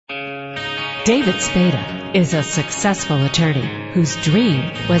David Spada is a successful attorney whose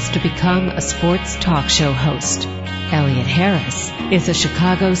dream was to become a sports talk show host. Elliot Harris is a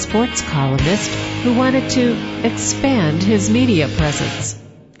Chicago sports columnist who wanted to expand his media presence.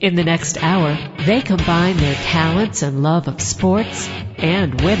 In the next hour, they combine their talents and love of sports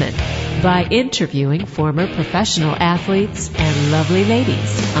and women by interviewing former professional athletes and lovely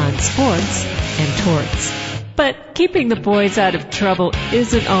ladies on sports and torts. But keeping the boys out of trouble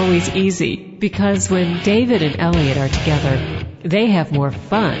isn't always easy, because when David and Elliot are together, they have more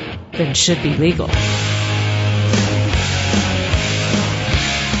fun than should be legal.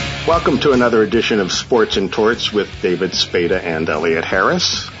 Welcome to another edition of Sports and Torts with David Spada and Elliot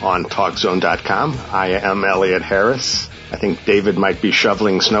Harris on TalkZone.com. I am Elliot Harris. I think David might be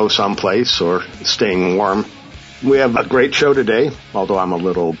shoveling snow someplace or staying warm. We have a great show today, although I'm a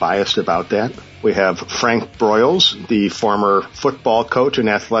little biased about that. We have Frank Broyles, the former football coach and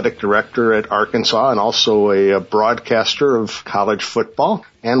athletic director at Arkansas and also a broadcaster of college football.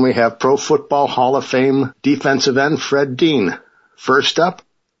 And we have Pro Football Hall of Fame defensive end Fred Dean. First up,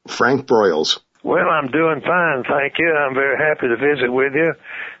 Frank Broyles. Well, I'm doing fine, thank you. I'm very happy to visit with you.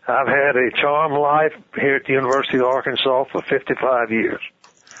 I've had a charmed life here at the University of Arkansas for 55 years.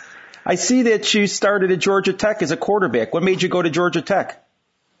 I see that you started at Georgia Tech as a quarterback. What made you go to Georgia Tech?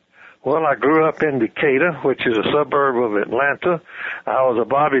 Well, I grew up in Decatur, which is a suburb of Atlanta. I was a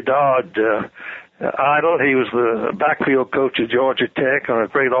Bobby Dodd idol. He was the backfield coach at Georgia Tech and a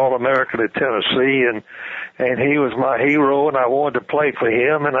great All-American at Tennessee, and he was my hero, and I wanted to play for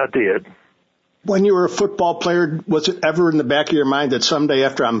him, and I did. When you were a football player, was it ever in the back of your mind that someday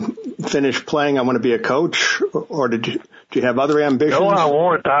after I'm finished playing, I want to be a coach, or did you have other ambitions? No, I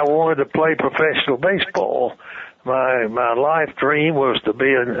wanted to play professional baseball. My life dream was to be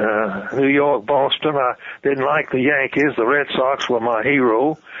in New York, Boston. I didn't like the Yankees. The Red Sox were my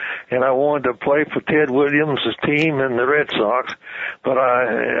hero, and I wanted to play for Ted Williams' team and the Red Sox, but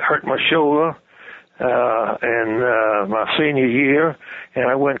I hurt my shoulder in my senior year, and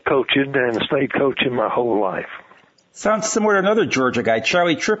I went coaching and stayed coaching my whole life. Sounds similar to another Georgia guy,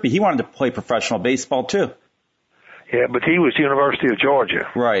 Charlie Trippi. He wanted to play professional baseball too. Yeah, but he was University of Georgia.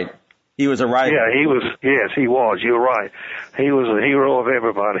 Right. He was a rival. Yeah, he was. Yes, he was. You're right. He was a hero of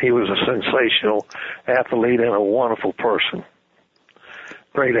everybody. He was a sensational athlete and a wonderful person.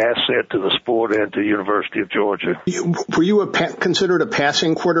 Great asset to the sport and to the University of Georgia. Were you considered a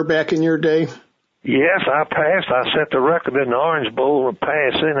passing quarterback in your day? Yes, I passed. I set the record in the Orange Bowl of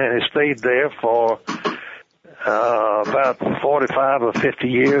passing, and it stayed there for about 45 or 50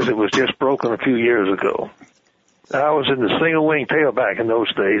 years. It was just broken a few years ago. I was in the single-wing tailback in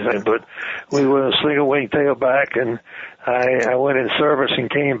those days, but we were in a single-wing tailback, and I went in service and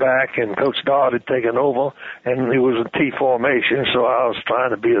came back, and Coach Dodd had taken over, and it was a T formation, so I was trying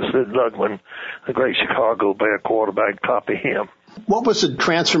to be a Sid Lugman, the great Chicago Bear quarterback, copy him. What was the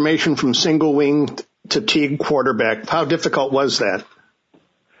transformation from single-wing to T quarterback? How difficult was that?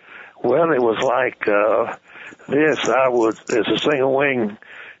 Well, it was like this. I was, as a single-wing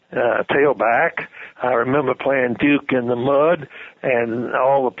tailback, I remember playing Duke in the mud, and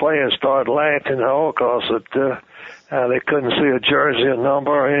all the players started laughing all because they couldn't see a jersey, a number,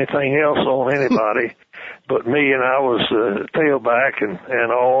 or anything else on anybody but me, and I was tailback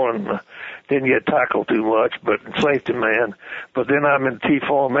and all, and didn't get tackled too much, but safety man. But then I'm in T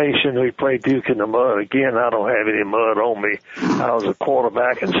formation. We played Duke in the mud. Again, I don't have any mud on me. I was a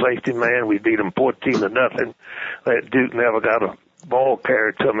quarterback and safety man. We beat them 14-0. That Duke never got a ball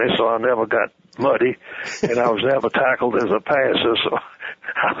carried to me, so I never got muddy, and I was never tackled as a passer, so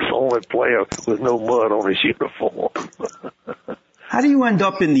I was the only player with no mud on his uniform. How do you end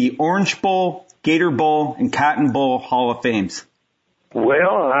up in the Orange Bowl, Gator Bowl, and Cotton Bowl Hall of Fames?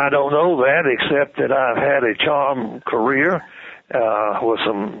 Well, I don't know that, except that I've had a charmed career with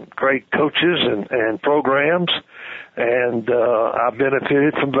some great coaches and programs, and I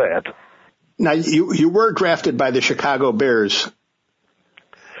benefited from that. Now, you were drafted by the Chicago Bears.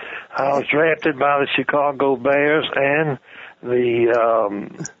 I was drafted by the Chicago Bears and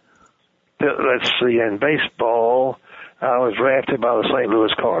in baseball, I was drafted by the St.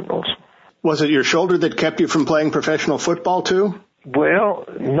 Louis Cardinals. Was it your shoulder that kept you from playing professional football too? Well,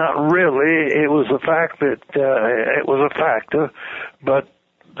 not really. It was the fact that it was a factor, but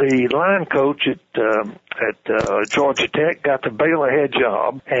the line coach at Georgia Tech got the Baylor head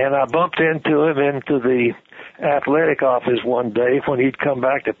job, and I bumped into him into the athletic office one day when he'd come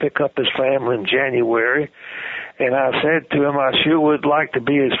back to pick up his family in January, And I said to him, I sure would like to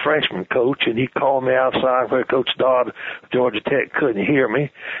be his freshman coach. And he called me outside where Coach Dodd of Georgia Tech couldn't hear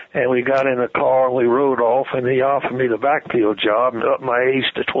me. And we got in the car and we rode off, and he offered me the backfield job and upped my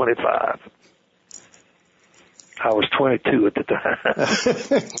age to 25. I was 22 at the time.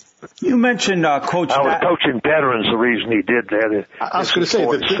 You mentioned Coach. I was coaching veterans. The reason he did that. I was going to say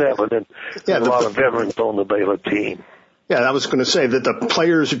that a lot of veterans on the Baylor team. Yeah, I was going to say that the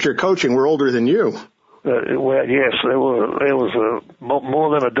players that you're coaching were older than you. Well, yes, there was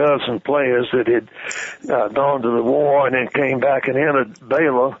more than a dozen players that had gone to the war and then came back and entered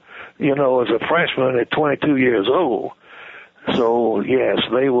Baylor, as a freshman at 22 years old. So, yes,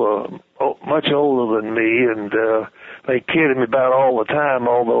 they were much older than me, and they kidded me about all the time,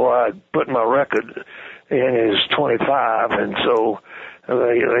 although I put my record in as 25, and so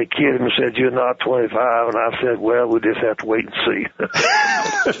they kidded me and said, "You're not 25," and I said, "Well, we just have to wait and see."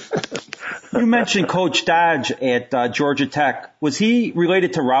 You mentioned Coach Dodge at Georgia Tech. Was he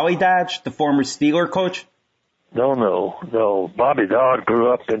related to Raleigh Dodge, the former Steeler coach? No. Bobby Dodd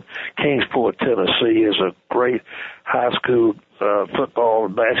grew up in Kingsport, Tennessee, as a great high school football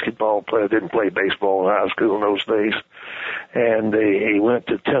and basketball player. Didn't play baseball in high school in those days. And he went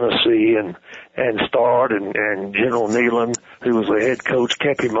to Tennessee and starred, and General Nealon, who was the head coach,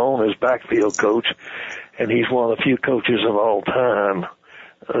 kept him on as backfield coach. And he's one of the few coaches of all time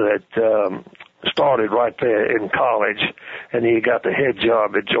that started right there in college, and he got the head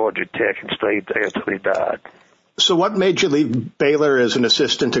job at Georgia Tech and stayed there until he died. So what made you leave Baylor as an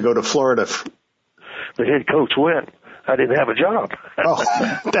assistant to go to Florida? The head coach went. I didn't have a job. Oh,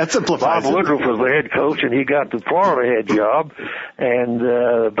 that simplifies Bob Woodruff was the head coach, and he got the Florida head job. And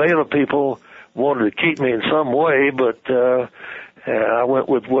Baylor people wanted to keep me in some way, but I went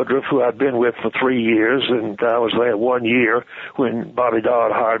with Woodruff, who I'd been with for 3 years, and I was there 1 year when Bobby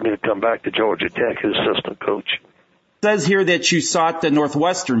Dodd hired me to come back to Georgia Tech as assistant coach. It says here that you sought the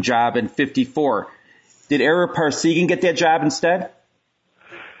Northwestern job in '54. Did Ara Parseghian get that job instead?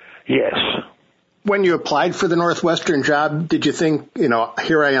 Yes. When you applied for the Northwestern job, did you think,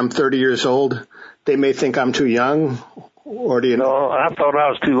 here I am 30 years old, they may think I'm too young? Or do you know? No, I thought I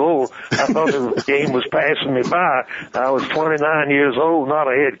was too old. I thought the game was passing me by. I was 29 years old, not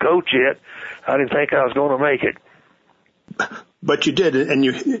a head coach yet. I didn't think I was going to make it. But you did, and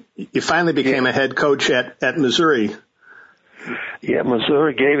you finally became a head coach at Missouri. Yeah,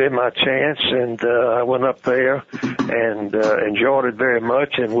 Missouri gave him my chance, and I went up there and enjoyed it very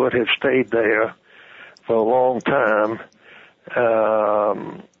much and would have stayed there for a long time.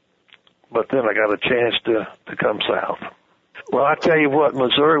 But then I got a chance to come south. Well, I tell you what,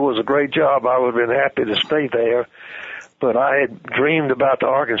 Missouri was a great job. I would have been happy to stay there. But I had dreamed about the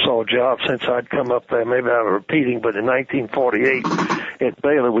Arkansas job since I'd come up there. Maybe I'm repeating, but in 1948 at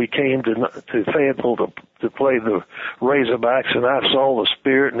Baylor, we came to Fayetteville to play the Razorbacks, and I saw the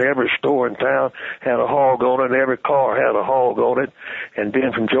spirit, and every store in town had a hog on it, and every car had a hog on it. And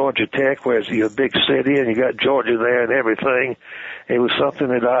being from Georgia Tech, where it's a big city, and you got Georgia there and everything, it was something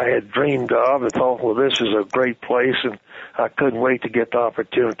that I had dreamed of and thought, well, this is a great place, and I couldn't wait to get the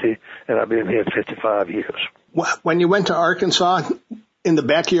opportunity, and I've been here 55 years. When you went to Arkansas, in the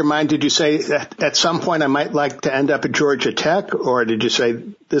back of your mind, did you say at some point I might like to end up at Georgia Tech, or did you say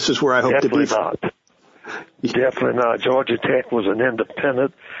this is where I hope to be? Definitely not. Georgia Tech was an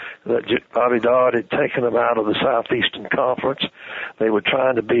independent. Bobby Dodd had taken them out of the Southeastern Conference. They were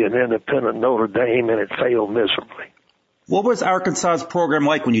trying to be an independent Notre Dame, and it failed miserably. What was Arkansas's program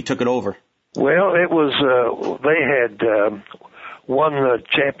like when you took it over? Well, it was they had won the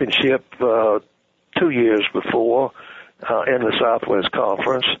championship 2 years before in the Southwest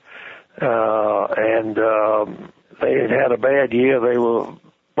Conference, and they had a bad year. They were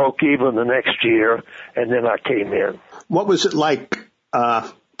broke even the next year, and then I came in. What was it like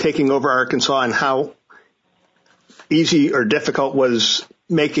taking over Arkansas, and how easy or difficult was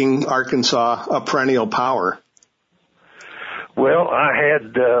making Arkansas a perennial power? Well, I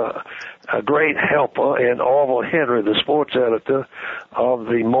had a great helper in Orville Henry, the sports editor of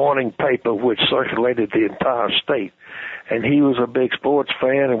the morning paper, which circulated the entire state. And he was a big sports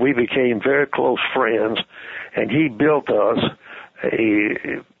fan, and we became very close friends. And he built us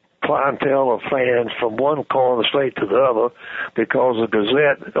a clientele of fans from one corner of the state to the other, because the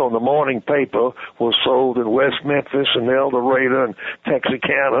Gazette on the morning paper was sold in West Memphis and El Dorado and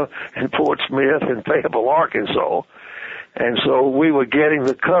Texarkana and Fort Smith and Fayetteville, Arkansas. And so we were getting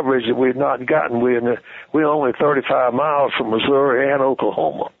the coverage that we'd not gotten. We're only 35 miles from Missouri and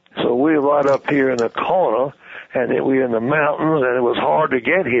Oklahoma. So we were right up here in the corner, and we were in the mountains, and it was hard to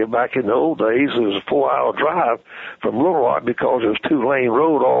get here back in the old days. It was a 4-hour drive from Little Rock because it was 2-lane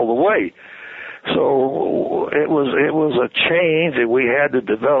road all the way. So it was a change that we had to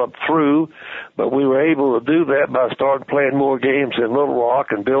develop through, but we were able to do that by starting playing more games in Little Rock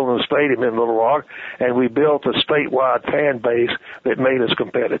and building a stadium in Little Rock, and we built a statewide fan base that made us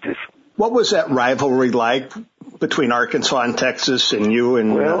competitive. What was that rivalry like between Arkansas and Texas and you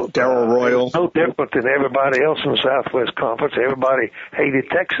and Darrell Royal? No different than everybody else in the Southwest Conference. Everybody hated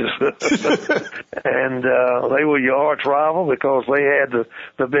Texas. And they were your arch rival because they had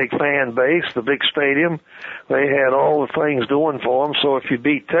the big fan base, the big stadium. They had all the things going for them. So if you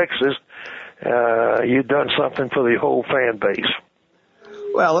beat Texas, you'd done something for the whole fan base.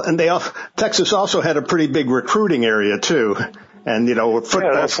 Well, and Texas also had a pretty big recruiting area, too. And, football.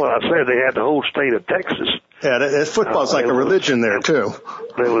 Yeah, that's what I said. They had the whole state of Texas. Yeah, football's like a religion there, too.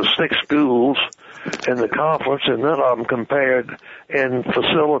 There was 6 schools in the conference, and none of them compared in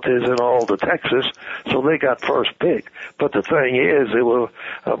facilities and all to Texas, so they got first pick. But the thing is, there were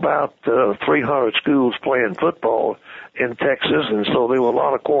about 300 schools playing football in Texas, and so there were a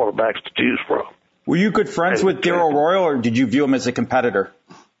lot of quarterbacks to choose from. Were you good friends with Darrell Royal, or did you view him as a competitor?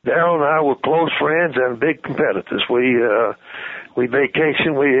 Darrell and I were close friends and big competitors. We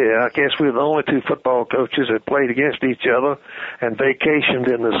vacationed. I guess we were the only 2 football coaches that played against each other and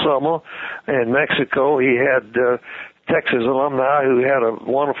vacationed in the summer. In Mexico, he had Texas alumni who had a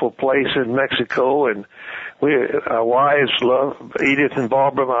wonderful place in Mexico, and our wives loved, Edith and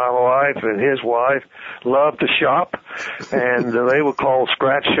Barbara, my wife, and his wife, loved to shop, and they were called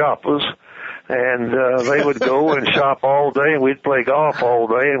scratch shoppers. And they would go and shop all day, and we'd play golf all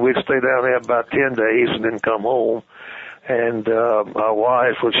day, and we'd stay down there about 10 days and then come home. And my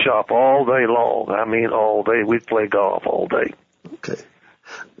wife would shop all day long. I mean, all day. We'd play golf all day. Okay.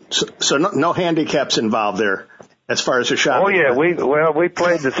 So no handicaps involved there as far as the shopping? Oh, yeah. We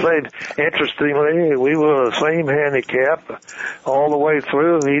played the same. Interestingly, we were the same handicap all the way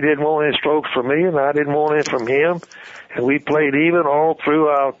through. He didn't want any strokes from me, and I didn't want any from him. And we played even all through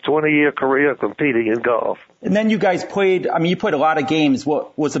our 20-year career competing in golf. And then you guys played, you played a lot of games.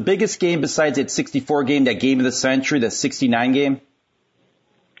 What was the biggest game besides that 64 game, that game of the century, the 69 game?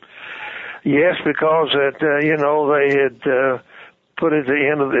 Yes, because they had put it at the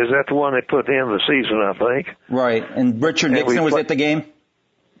end of, is that the one they put at the end of the season, I think? Right. And Richard Nixon was at the game?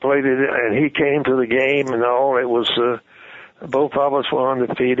 Played it, and he came to the game and all. It was, both of us were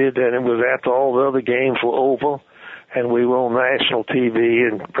undefeated, and it was after all the other games were over. And we were on national TV,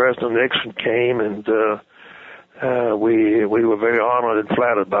 and President Nixon came, and we were very honored and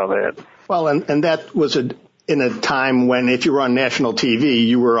flattered by that. Well, and that was in a time when, if you were on national TV,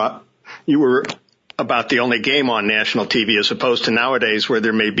 you were about the only game on national TV, as opposed to nowadays where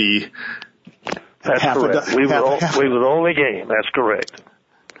there may be. That's correct. We were the only game. That's correct.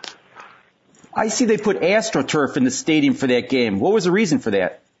 I see they put AstroTurf in the stadium for that game. What was the reason for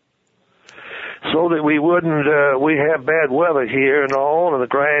that? So that we wouldn't, we have bad weather here and all, and the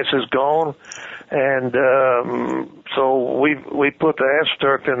grass is gone, and so we put the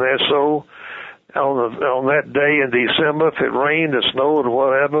AstroTurf in there. So on that day in December, if it rained or snowed or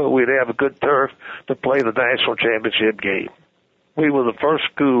whatever, we'd have a good turf to play the national championship game. We were the first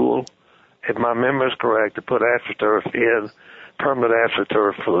school, if my memory is correct, to put AstroTurf in, permanent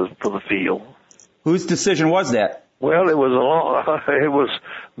AstroTurf for the field. Whose decision was that? Well, it was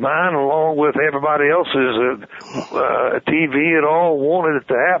mine along with everybody else's. TV and all wanted it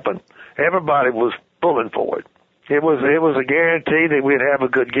to happen. Everybody was pulling for it. It was a guarantee that we'd have a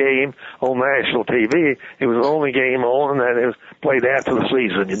good game on national TV. It was the only game on, and it was played after the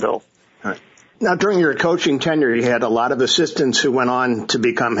season, All right. Now, during your coaching tenure, you had a lot of assistants who went on to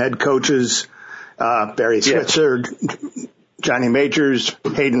become head coaches. Barry Switzer, yes. Johnny Majors,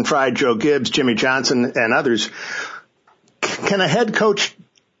 Hayden Fry, Joe Gibbs, Jimmy Johnson, and others. Can a head coach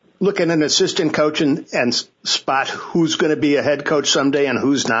look at an assistant coach and spot who's going to be a head coach someday and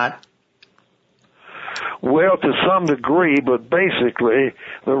who's not? Well, to some degree, but basically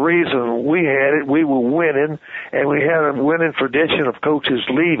the reason we had it, we were winning, and we had a winning tradition of coaches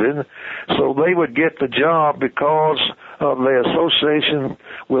leaving, so they would get the job because of their association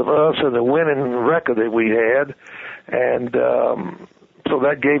with us and the winning record that we had, and so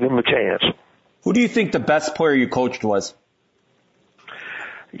that gave them a chance. Who do you think the best player you coached was?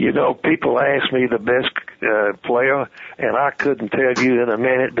 People ask me the best player, and I couldn't tell you in a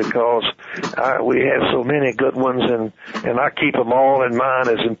minute because we have so many good ones, and I keep them all in mind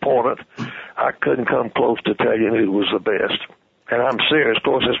as important. I couldn't come close to tell you who was the best. And I'm serious. Of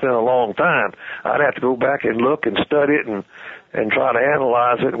course, it's been a long time. I'd have to go back and look and study it and try to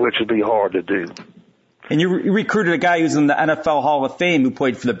analyze it, which would be hard to do. And you recruited a guy who's in the NFL Hall of Fame who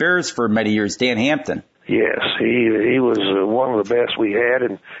played for the Bears for many years, Dan Hampton. Yes, he was one of the best we had,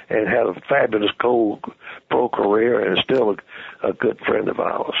 and had a fabulous pro career, and is still a good friend of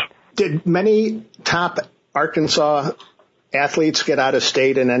ours. Did many top Arkansas athletes get out of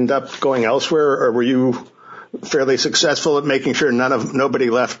state and end up going elsewhere, or were you fairly successful at making sure nobody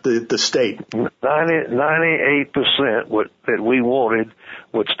left the state? 98% that we wanted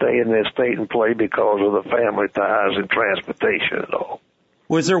would stay in their state and play because of the family ties and transportation and all.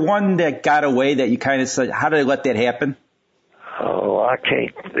 Was there one that got away that you kind of said, how did they let that happen? Oh, I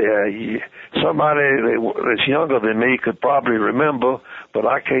can't. Somebody that's younger than me could probably remember, but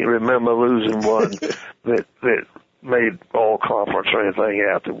I can't remember losing one that made all conference or anything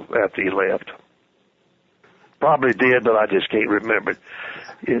after he left. Probably did, but I just can't remember it.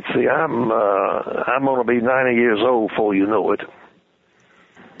 See, I'm going to be 90 years old before you know it.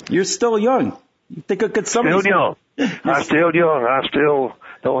 You're still young. You think it could somebody? Still young. I'm still young. I still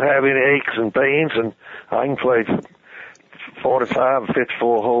don't have any aches and pains, and I can play 45 and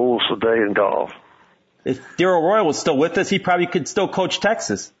 54 holes a day in golf. If Darrell Royal was still with us, he probably could still coach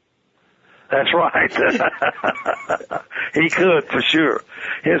Texas. That's right. He could, for sure.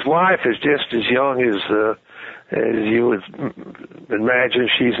 His wife is just as young as you would imagine.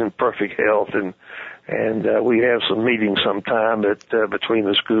 She's in perfect health, and we have some meetings sometime between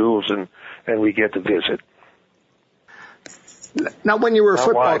the schools, and we get to visit. Now, when you were a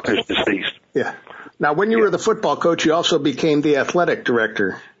football coach, is deceased. Yeah. Now, when you were the football coach, you also became the athletic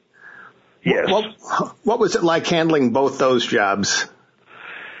director. Yes. What was it like handling both those jobs?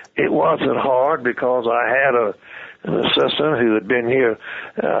 It wasn't hard because I had an assistant who had been here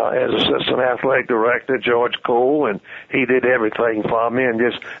as assistant athletic director, George Cole, and he did everything for me and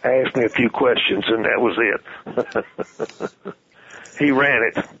just asked me a few questions, and that was it. He ran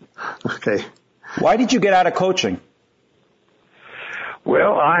it. Okay. Why did you get out of coaching?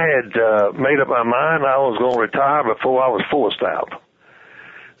 Well, I had made up my mind I was going to retire before I was forced out.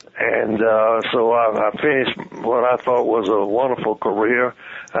 And so I finished what I thought was a wonderful career.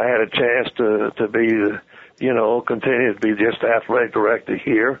 I had a chance to be, continue to be just athletic director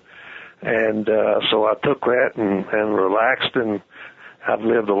here. And so I took that and relaxed, and I've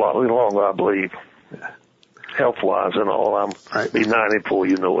lived a lot longer, I believe, health-wise and all. I'm be 90 before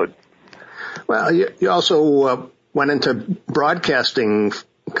you know it. Well, you also went into broadcasting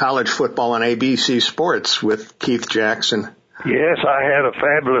college football on ABC Sports with Keith Jackson. Yes, I had a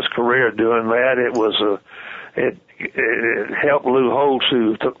fabulous career doing that. It helped Lou Holtz,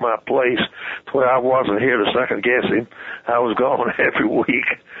 who took my place, to where I wasn't here to second guess him. I was gone every week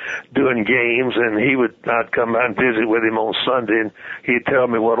doing games, and I'd come out and visit with him on Sunday, and he'd tell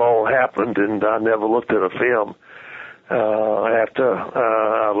me what all happened, and I never looked at a film. After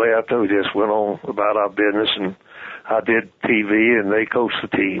I left, we just went on about our business, and I did TV, and they coached the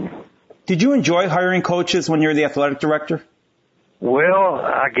team. Did you enjoy hiring coaches when you were the athletic director? Well,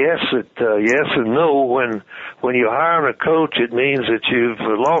 I guess yes and no. When you hire a coach, it means that you've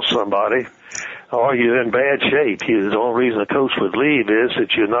lost somebody or you're in bad shape. The only reason a coach would leave is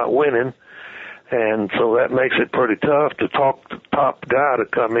that you're not winning, and so that makes it pretty tough to talk the top guy to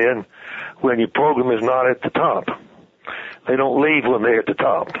come in when your program is not at the top. They don't leave when they're at the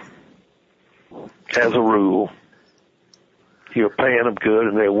top, as a rule. You're paying them good,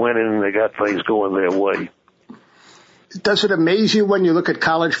 and they're winning, and they got things going their way. Does it amaze you when you look at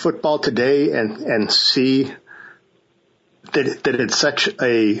college football today and see that it's such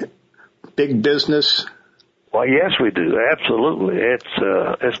a big business? Well, yes, we do. Absolutely.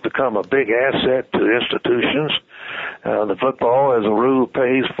 It's become a big asset to institutions. The football, as a rule,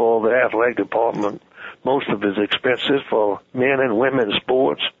 pays for the athletic department most of its expenses for men and women's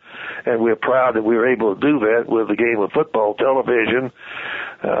sports. And we're proud that we were able to do that with the game of football television.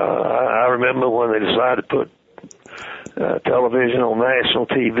 I remember when they decided to put television on national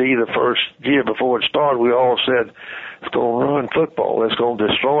TV the first year before it started, we all said, it's going to ruin football. It's going to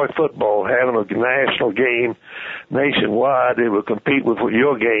destroy football. Having a national game nationwide, it would compete with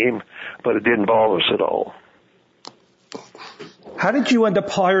your game, but it didn't bother us at all. How did you end up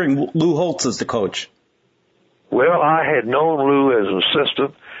hiring Lou Holtz as the coach? Well, I had known Lou as an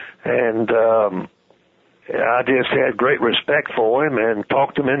assistant, and I just had great respect for him and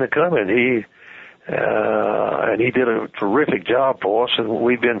talked him into coming. And he did a terrific job for us, and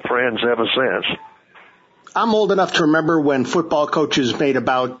we've been friends ever since. I'm old enough to remember when football coaches made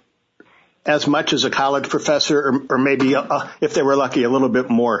about as much as a college professor, or maybe, if they were lucky, a little bit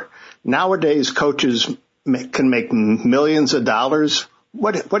more. Nowadays, coaches can make millions of dollars.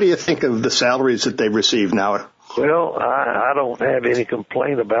 What do you think of the salaries that they receive now? Well, I don't have any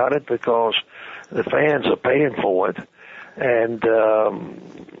complaint about it because the fans are paying for it. And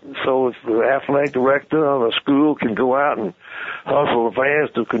so if the athletic director of a school can go out and hustle the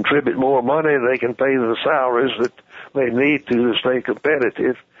fans to contribute more money, they can pay the salaries that they need to stay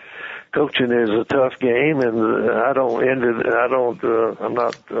competitive. Coaching is a tough game, and I'm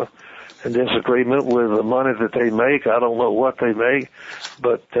not in disagreement with the money that they make. I don't know what they make,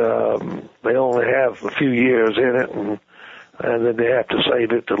 but they only have a few years in it, and then they have to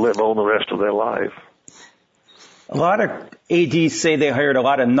save it to live on the rest of their life. A lot of ADs say they hired a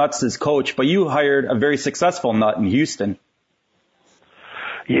lot of nuts as coach, but you hired a very successful nut in Houston.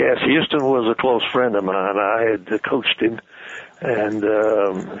 Yes, Houston was a close friend of mine. I had coached him, and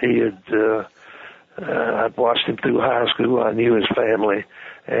I'd watched him through high school. I knew his family,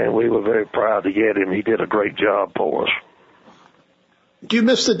 and we were very proud to get him. He did a great job for us. Do you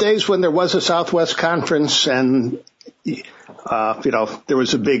miss the days when there was a Southwest Conference and, there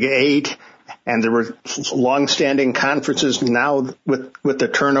was a Big Eight and there were long-standing conferences? Now with the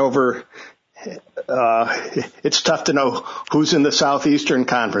turnover, it's tough to know who's in the Southeastern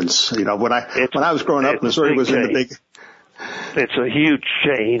Conference. When I was growing up, Missouri was in the Big. It's a huge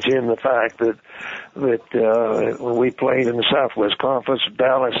change in the fact that when we played in the Southwest Conference,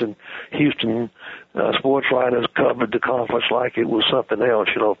 Dallas and Houston sports writers covered the conference like it was something else,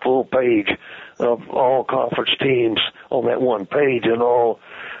 full page of all conference teams on that one page and all,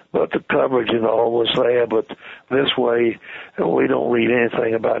 but the coverage and all was there. But this way, we don't read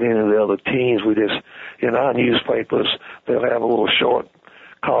anything about any of the other teams. We just, in our newspapers, they'll have a little short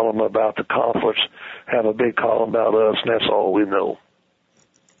column about the conference, have a big column about us, and that's all we know.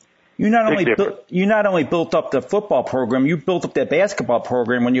 You not only built up the football program, you built up that basketball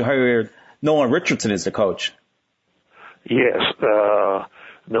program when you hired Nolan Richardson as the coach. Yes,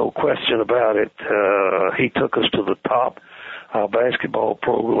 no question about it. He took us to the top. Our basketball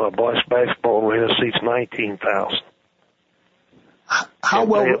program, our boys basketball arena seats 19,000. How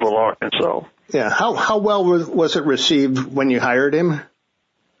well? Fayetteville, Arkansas. Yeah. How well was it received when you hired him?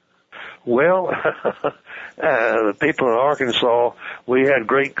 Well, the people in Arkansas, we had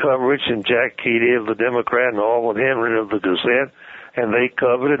great coverage, and Jack Keedy of the Democrat and Alvin Henry of the Gazette, and they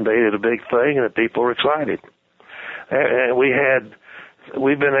covered it, made it a big thing, and the people were excited. And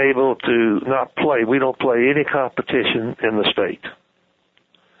we've been able to not play. We don't play any competition in the state,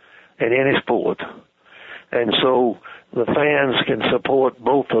 in any sport. And so the fans can support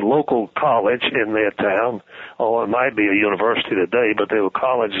both the local college in their town, or it might be a university today, but they were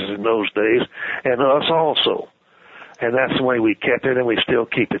colleges in those days, and us also. And that's the way we kept it, and we still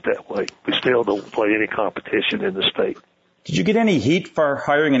keep it that way. We still don't play any competition in the state. Did you get any heat for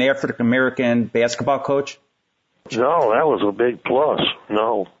hiring an African-American basketball coach? No, that was a big plus.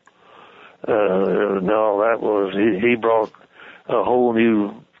 No, that was, he brought a whole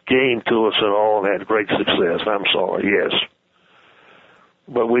new game to us and all, and had great success. I'm sorry, yes.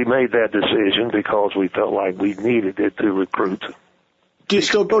 But we made that decision because we felt like we needed it to recruit. Do you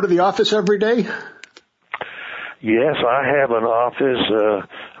still go to the office every day? Yes, I have an office.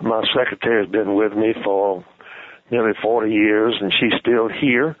 My secretary has been with me for nearly 40 years, and she's still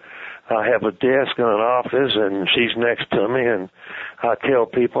here. I have a desk and an office, and she's next to me, and I tell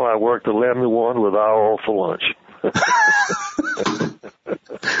people I worked 11 to 1 with our for lunch.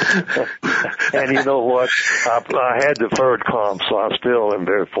 And you know what? I had deferred comp, so I still am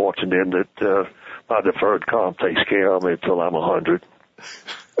very fortunate that my deferred comp takes care of me until I'm 100.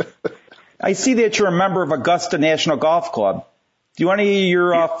 I see that you're a member of Augusta National Golf Club. Do you want any of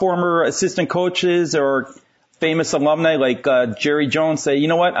your former assistant coaches or famous alumni like Jerry Jones say, you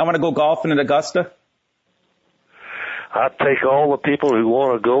know what, I want to go golfing at Augusta? I take all the people who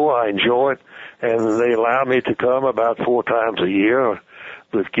want to go. I enjoy it, and they allow me to come about 4 times a year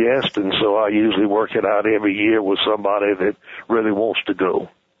with guests, and so I usually work it out every year with somebody that really wants to go.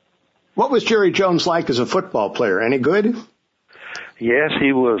 What was Jerry Jones like as a football player? Any good? Yes,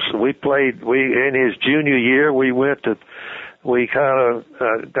 he was. In his junior year, we kind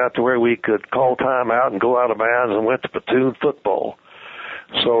of got to where we could call time out and go out of bounds and went to platoon football.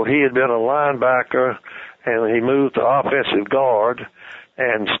 So he had been a linebacker, and he moved to offensive guard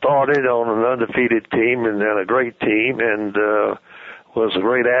and started on an undefeated team and then a great team, and was a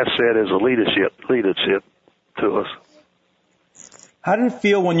great asset as a leadership to us. How did it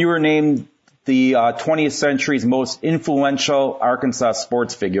feel when you were named the 20th century's most influential Arkansas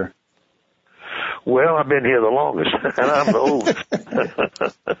sports figure? Well, I've been here the longest, and I'm the oldest.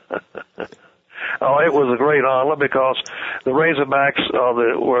 Oh, it was a great honor because the Razorbacks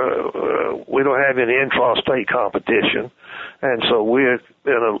we don't have any intra-state competition, and so we're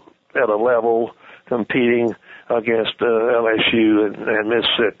at a level competing against LSU and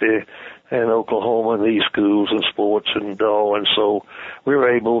Mississippi and Oklahoma and these schools and sports and all, and so we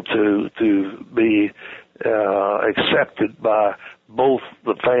were able to be accepted by both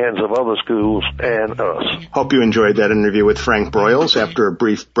the fans of other schools and us. Hope you enjoyed that interview with Frank Broyles. After a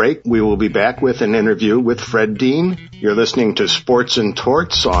brief break, we will be back with an interview with Fred Dean. You're listening to Sports and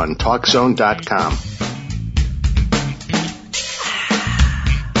Torts on TalkZone.com.